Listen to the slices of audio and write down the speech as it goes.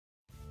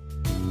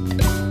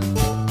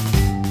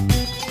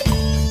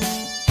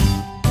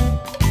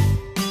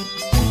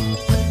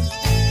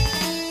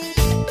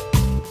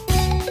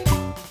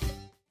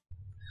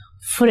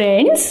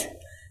Friends,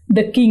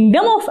 the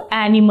kingdom of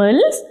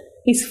animals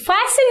is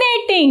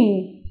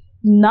fascinating.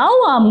 Now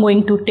I'm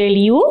going to tell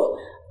you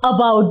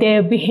about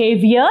their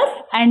behavior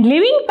and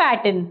living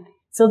pattern.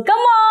 So come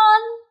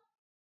on.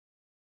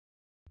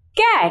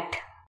 Cat.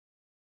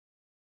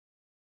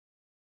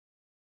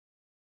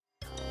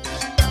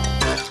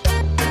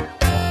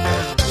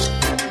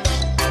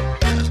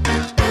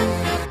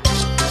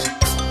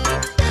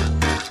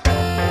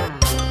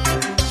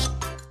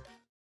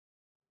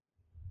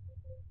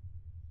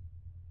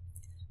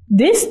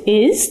 This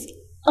is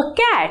a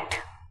cat.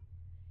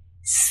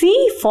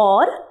 C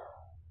for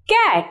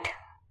cat.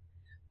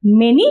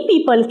 Many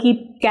people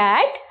keep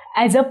cat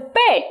as a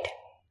pet.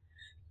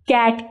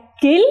 Cat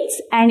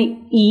kills and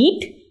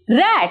eats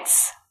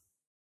rats.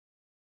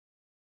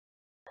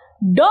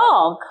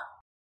 Dog.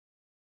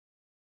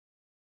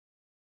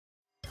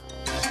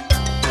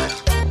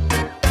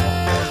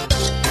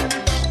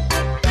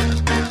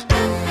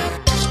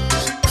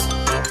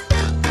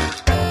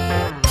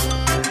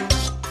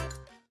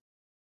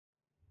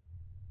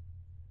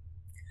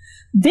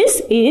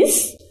 This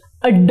is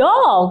a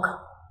dog.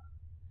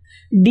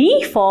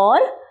 D for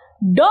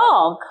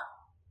dog.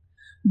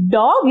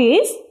 Dog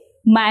is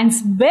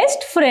man's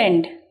best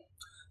friend.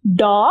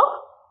 Dog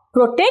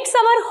protects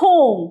our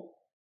home.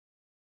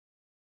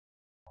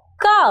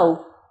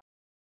 Cow.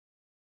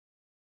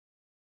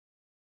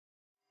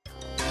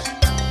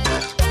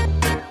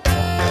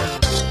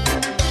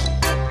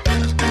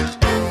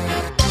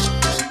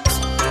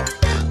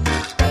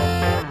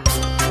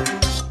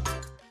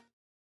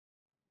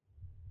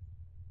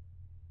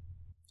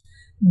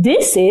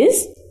 This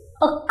is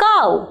a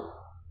cow.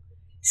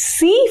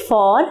 C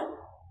for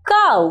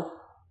cow.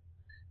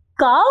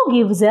 Cow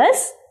gives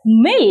us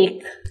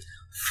milk.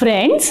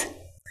 Friends,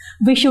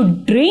 we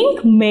should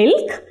drink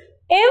milk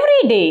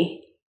every day.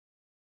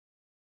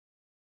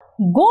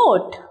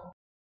 Goat.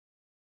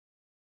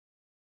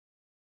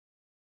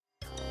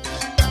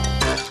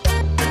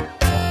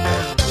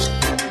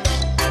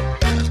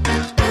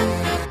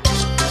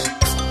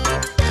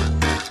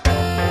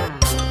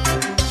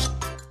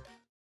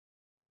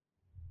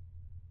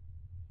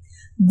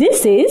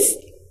 This is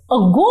a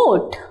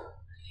goat.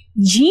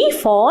 G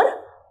for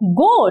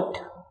goat.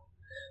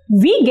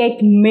 We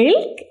get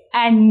milk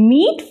and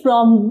meat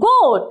from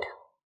goat.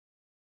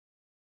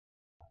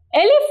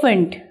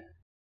 Elephant.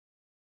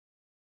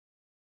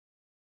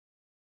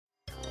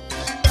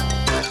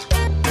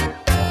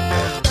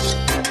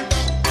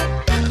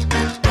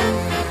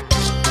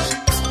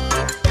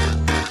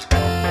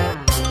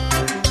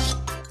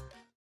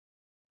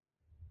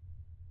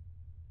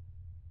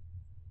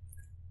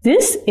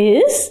 This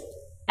is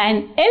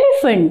an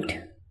elephant.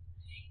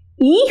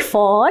 E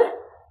for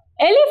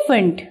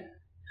elephant.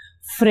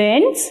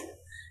 Friends,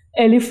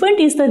 elephant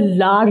is the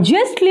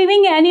largest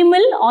living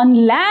animal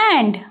on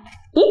land.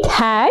 It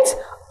has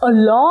a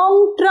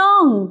long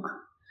trunk.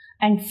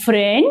 And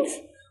friends,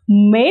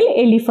 male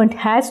elephant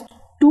has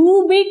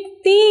 2 big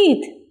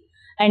teeth.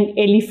 And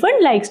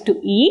elephant likes to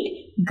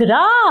eat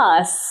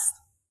grass.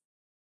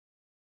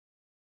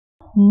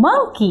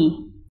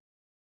 Monkey.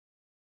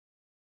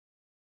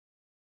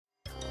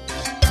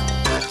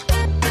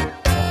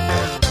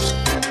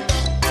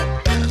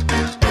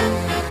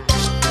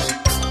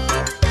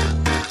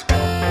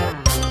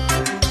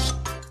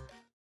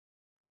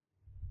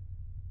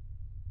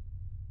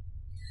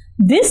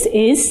 This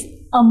is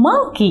a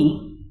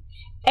monkey.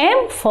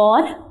 M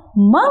for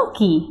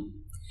monkey.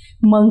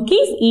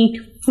 Monkeys eat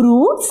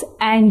fruits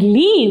and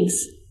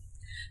leaves.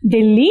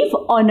 They live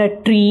on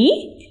a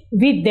tree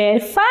with their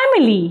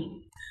family.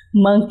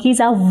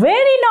 Monkeys are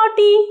very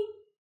naughty.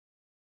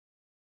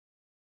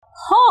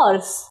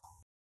 Horse.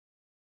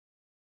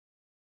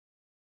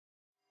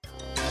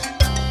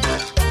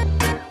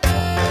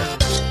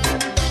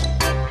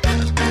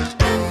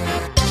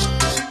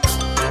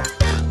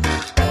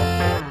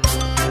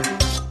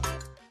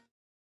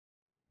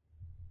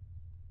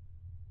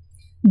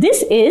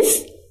 This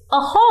is a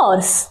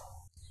horse.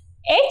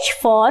 H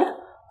for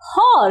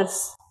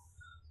horse.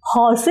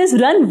 Horses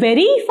run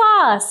very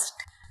fast.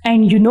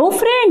 And you know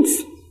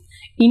friends,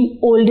 in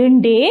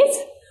olden days,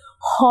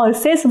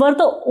 horses were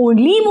the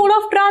only mode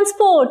of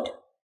transport.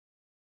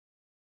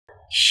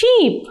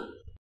 Sheep.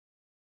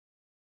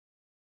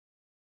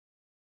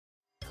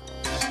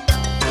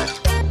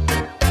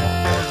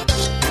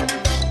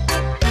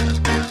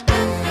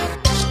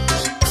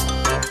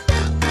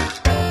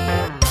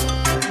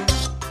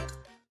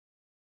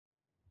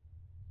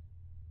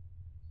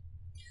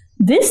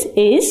 This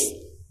is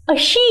a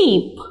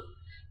sheep.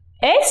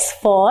 S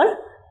for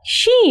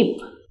sheep.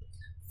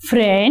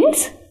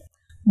 Friends,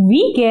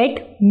 we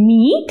get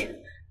meat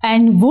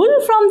and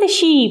wool from the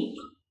sheep.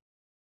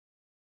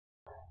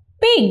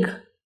 Pig.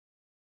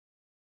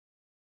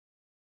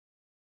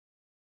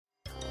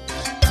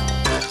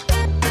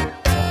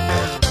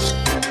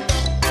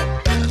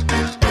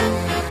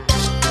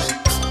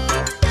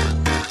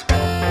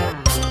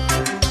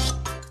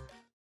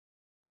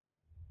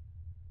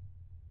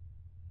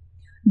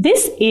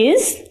 This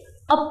is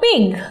a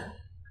pig.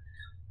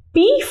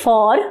 P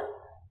for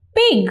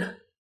pig.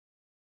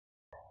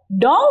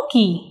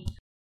 donkey.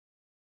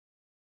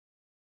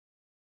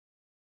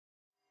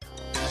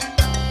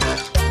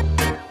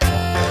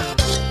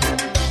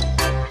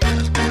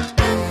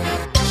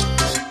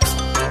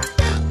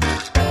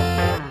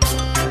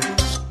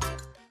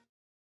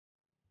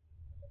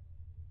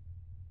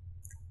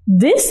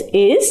 This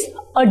is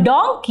a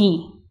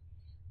donkey.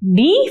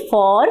 D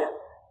for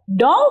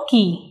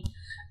donkey.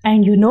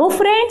 And you know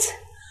friends,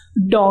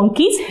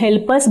 donkeys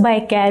help us by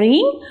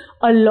carrying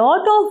a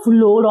lot of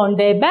load on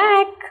their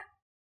back.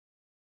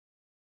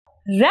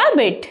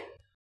 Rabbit.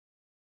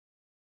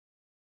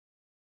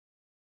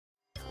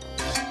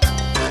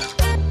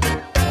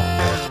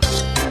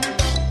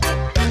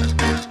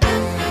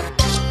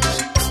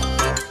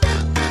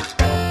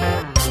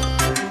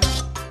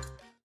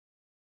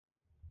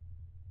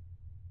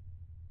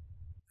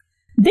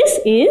 This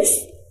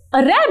is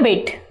a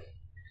rabbit.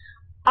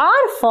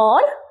 R for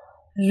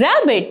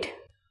rabbit.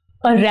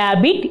 A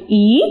rabbit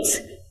eats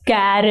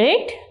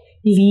carrot,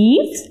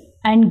 leaves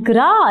and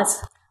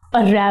grass.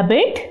 A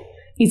rabbit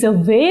is a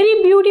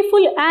very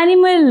beautiful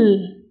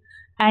animal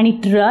and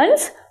it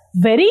runs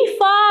very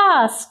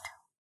fast.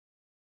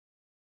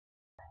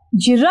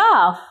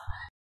 Giraffe.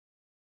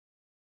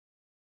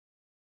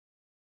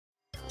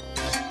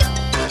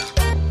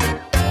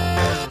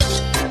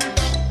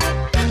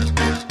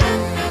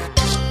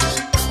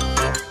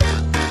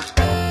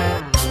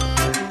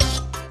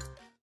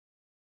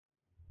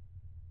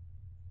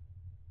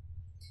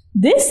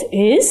 This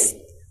is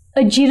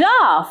a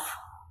giraffe.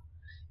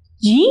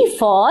 G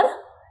for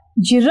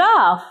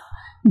giraffe.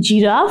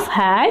 Giraffe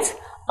has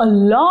a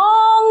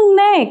long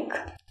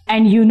neck.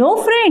 And you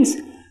know friends,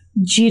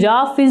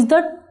 giraffe is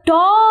the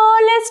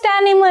tallest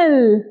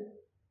animal.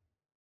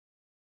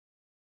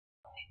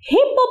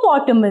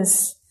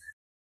 Hippopotamus.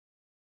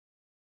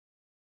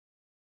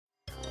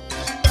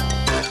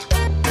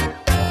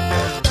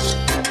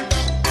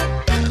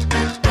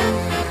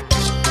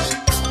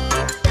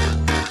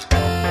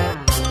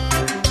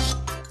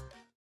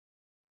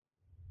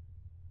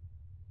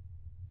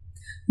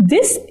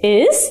 This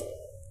is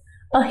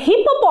a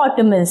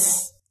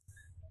hippopotamus.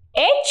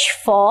 H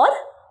for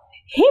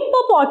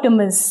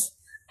hippopotamus.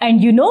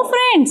 And you know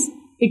friends,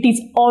 it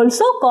is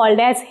also called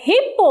as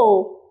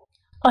hippo.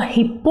 A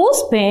hippo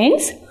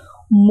spends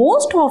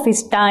most of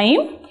its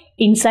time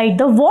inside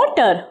the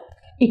water.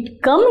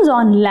 It comes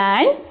on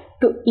land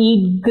to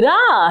eat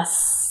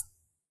grass.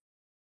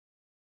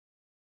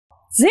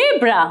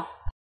 Zebra.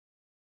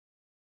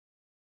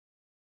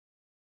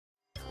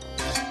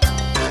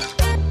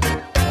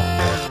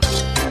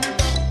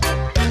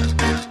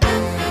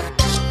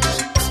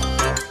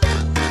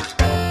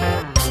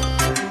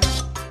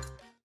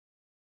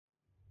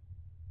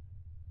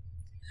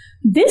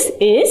 This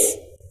is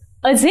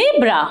a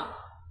zebra.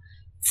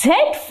 Z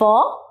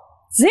for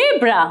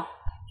zebra.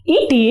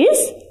 It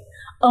is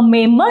a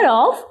member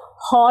of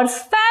horse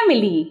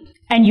family.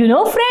 And you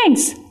know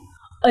friends,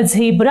 a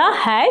zebra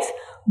has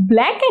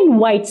black and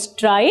white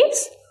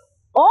stripes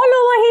all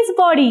over his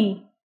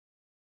body.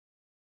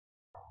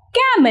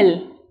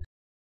 Camel.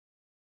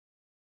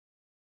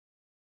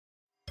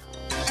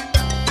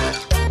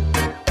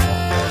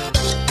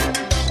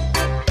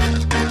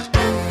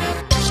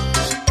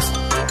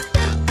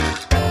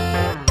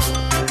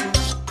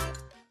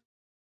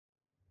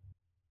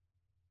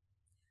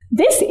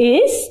 This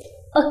is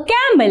a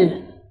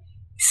camel.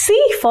 C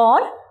for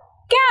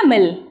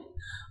camel.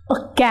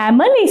 A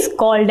camel is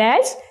called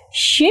as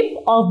ship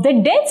of the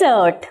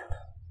desert.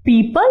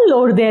 People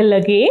load their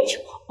luggage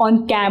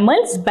on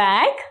camel's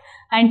back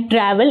and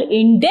travel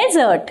in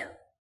desert.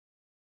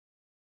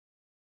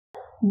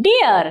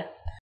 Deer.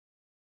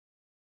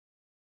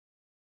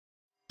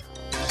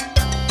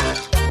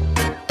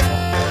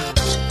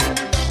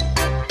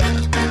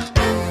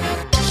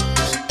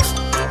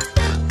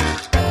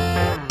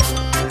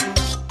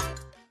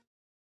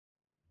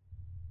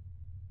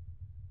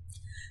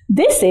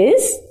 This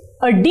is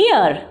a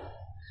deer.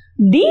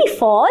 D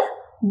for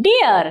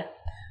deer.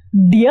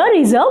 Deer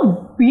is a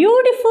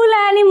beautiful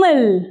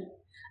animal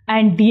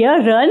and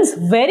deer runs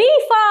very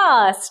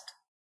fast.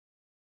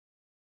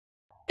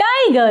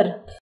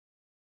 Tiger.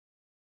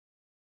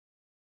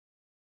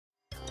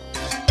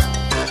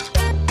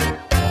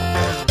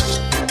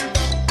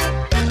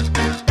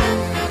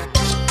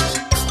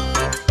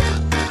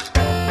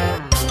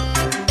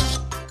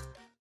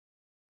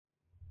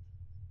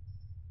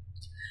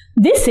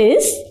 This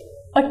is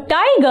a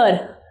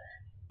tiger.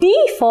 T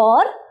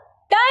for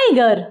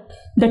tiger.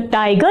 The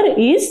tiger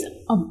is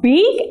a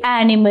big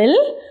animal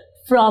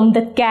from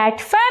the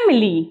cat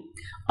family.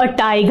 A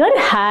tiger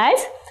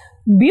has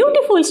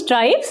beautiful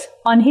stripes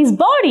on his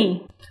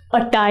body.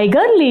 A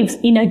tiger lives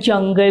in a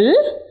jungle,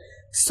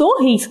 so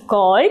he is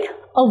called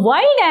a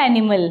wild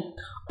animal.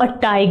 A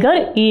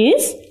tiger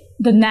is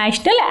the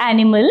national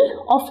animal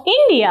of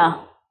India.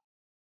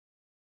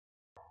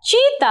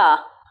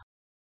 Cheetah.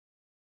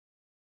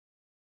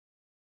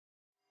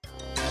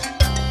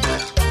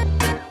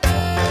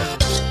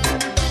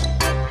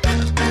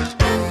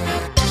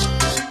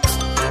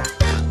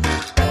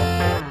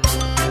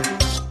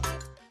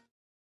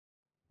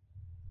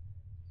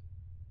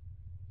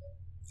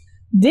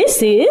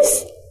 This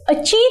is a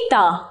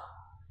cheetah.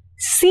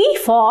 C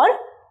for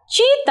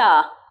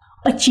cheetah.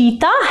 A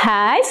cheetah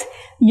has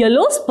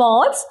yellow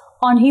spots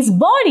on his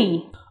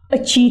body.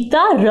 A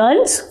cheetah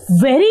runs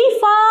very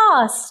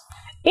fast.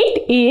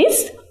 It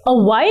is a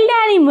wild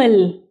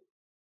animal.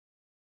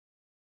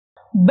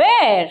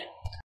 Bear.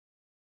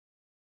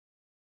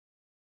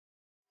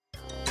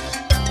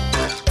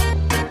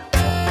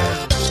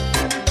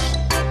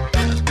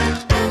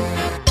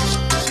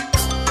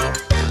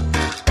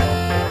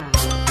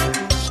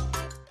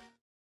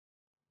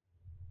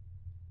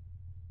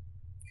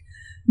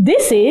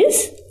 This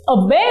is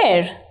a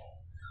bear.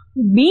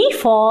 B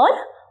for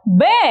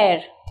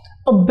bear.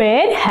 A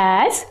bear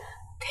has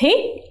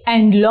thick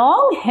and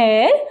long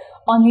hair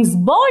on his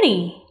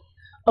body.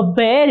 A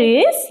bear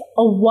is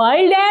a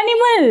wild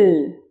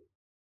animal.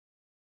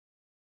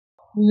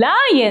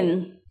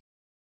 Lion.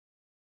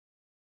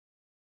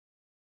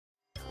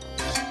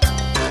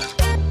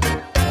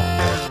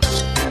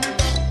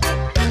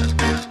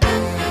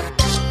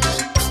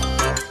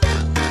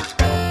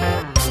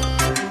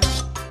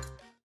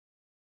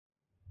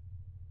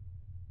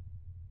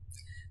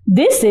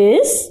 This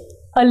is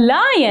a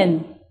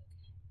lion.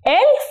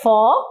 L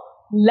for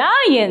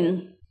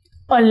lion.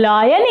 A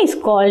lion is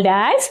called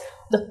as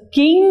the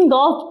king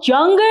of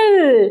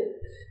jungle.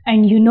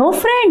 And you know,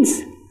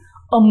 friends,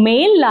 a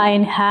male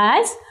lion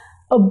has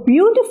a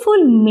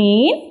beautiful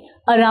mane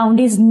around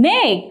his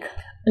neck.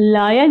 A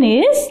lion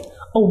is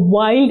a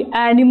wild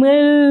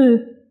animal.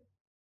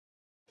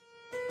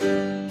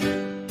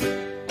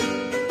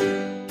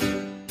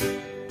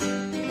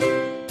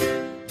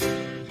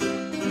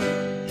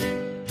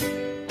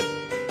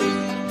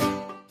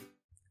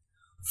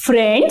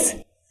 Friends,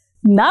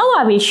 now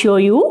I will show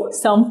you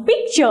some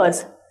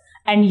pictures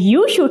and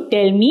you should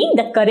tell me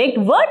the correct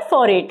word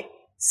for it.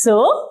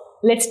 So,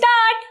 let's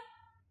start.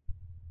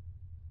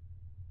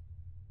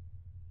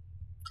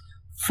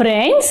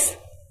 Friends,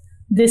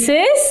 this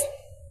is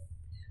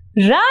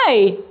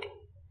right,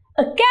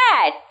 a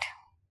cat.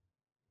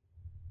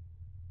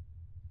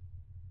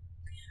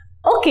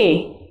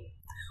 Okay,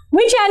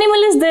 which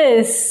animal is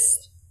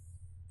this?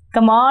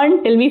 Come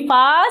on, tell me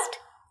fast.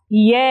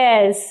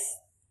 Yes,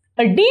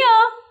 a deer.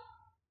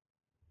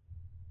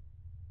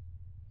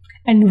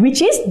 And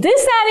which is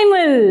this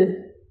animal?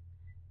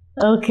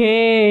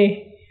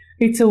 Okay,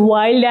 it's a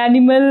wild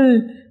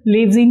animal,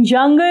 lives in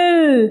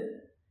jungle.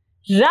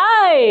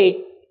 Right,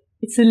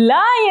 it's a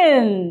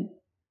lion.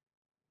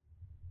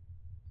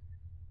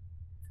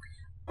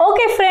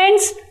 Okay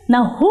friends,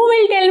 now who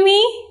will tell me?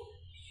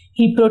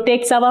 He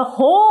protects our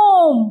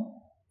home.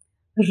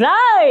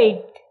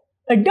 Right,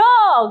 a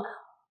dog.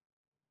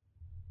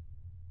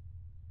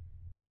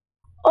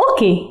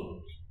 Okay,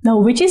 now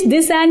which is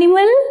this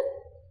animal?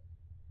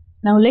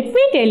 Now let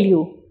me tell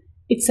you.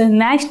 It's a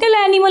national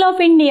animal of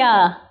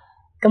India.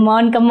 Come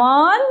on, come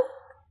on.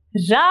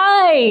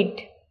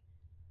 Right,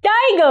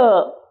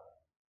 tiger.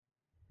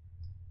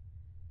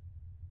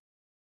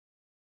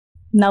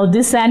 Now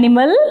this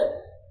animal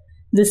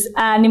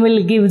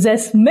gives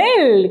us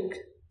milk.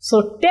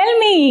 So tell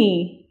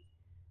me.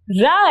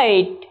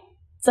 Right,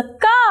 it's a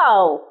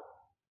cow.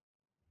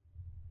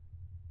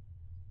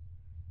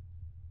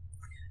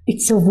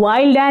 It's a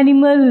wild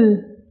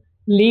animal,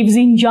 lives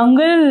in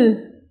jungle,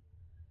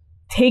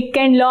 thick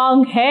and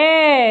long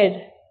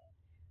hair.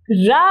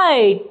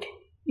 Right,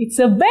 it's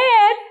a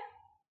bear.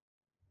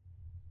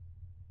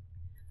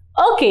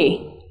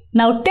 Okay,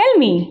 now tell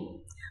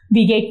me,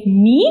 we get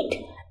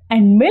meat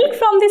and milk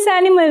from this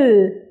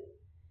animal.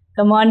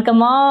 Come on,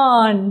 come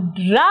on.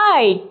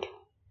 Right,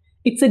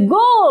 it's a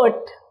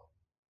goat.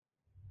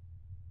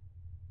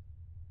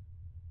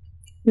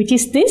 Which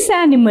is this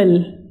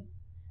animal?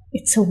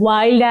 It's a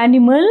wild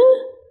animal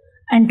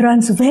and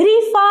runs very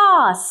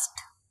fast.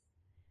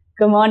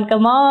 Come on,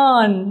 come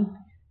on.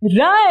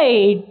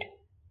 Right,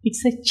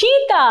 it's a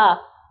cheetah.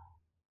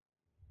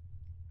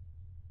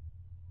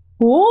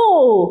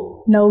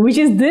 Oh, now which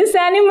is this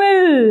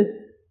animal?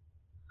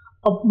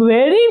 A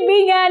very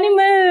big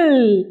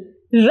animal.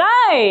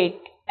 Right,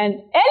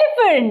 an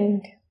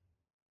elephant.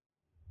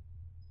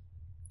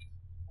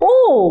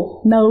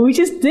 Oh, now which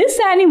is this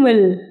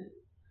animal?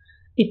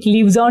 It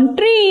lives on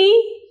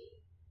tree.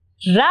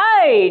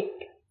 Right,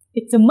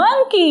 it's a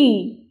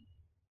monkey.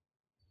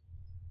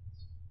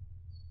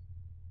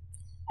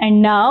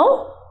 And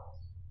now,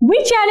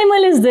 which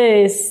animal is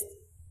this?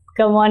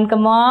 Come on,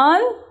 come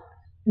on.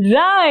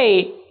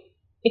 Right,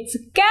 it's a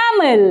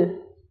camel.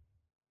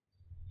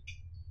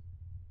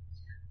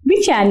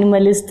 Which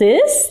animal is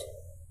this?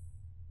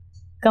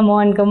 Come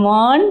on, come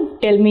on.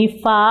 Tell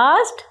me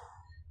fast.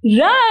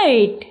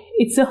 Right,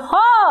 it's a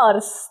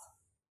horse.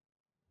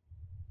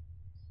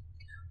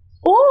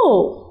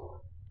 Oh,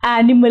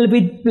 animal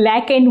with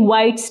black and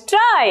white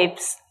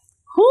stripes.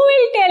 Who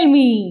will tell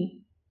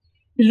me?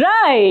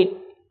 Right,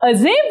 a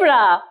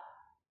zebra.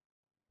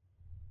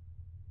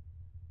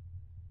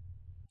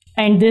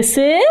 And this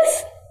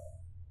is?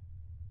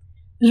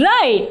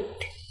 Right,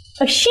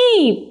 a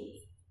sheep.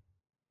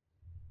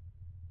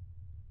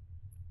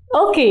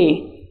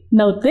 Okay,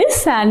 Now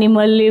this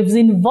animal lives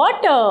in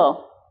water.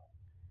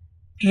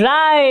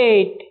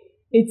 Right,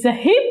 it's a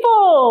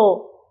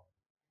hippo.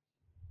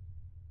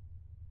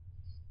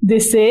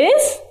 This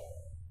is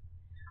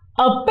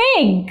a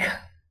pig.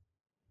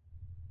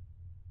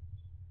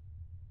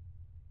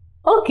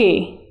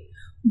 Okay,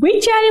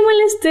 which animal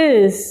is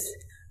this?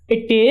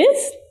 It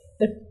is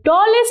the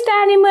tallest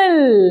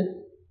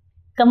animal.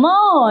 Come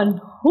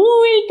on, who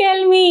will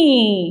tell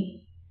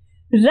me?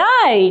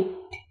 Right,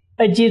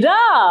 a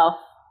giraffe.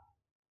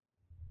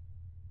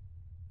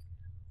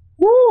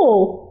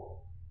 Oh,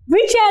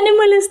 which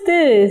animal is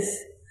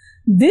this?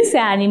 This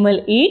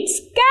animal eats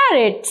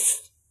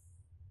carrots.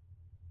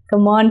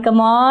 Come on, come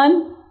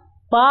on.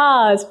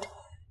 Fast.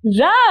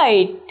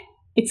 Right.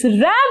 It's a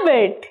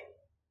rabbit.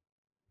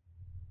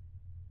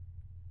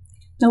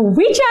 Now,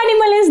 which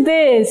animal is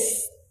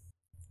this?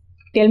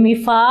 Tell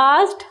me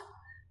fast.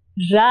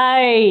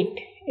 Right.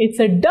 It's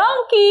a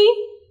donkey.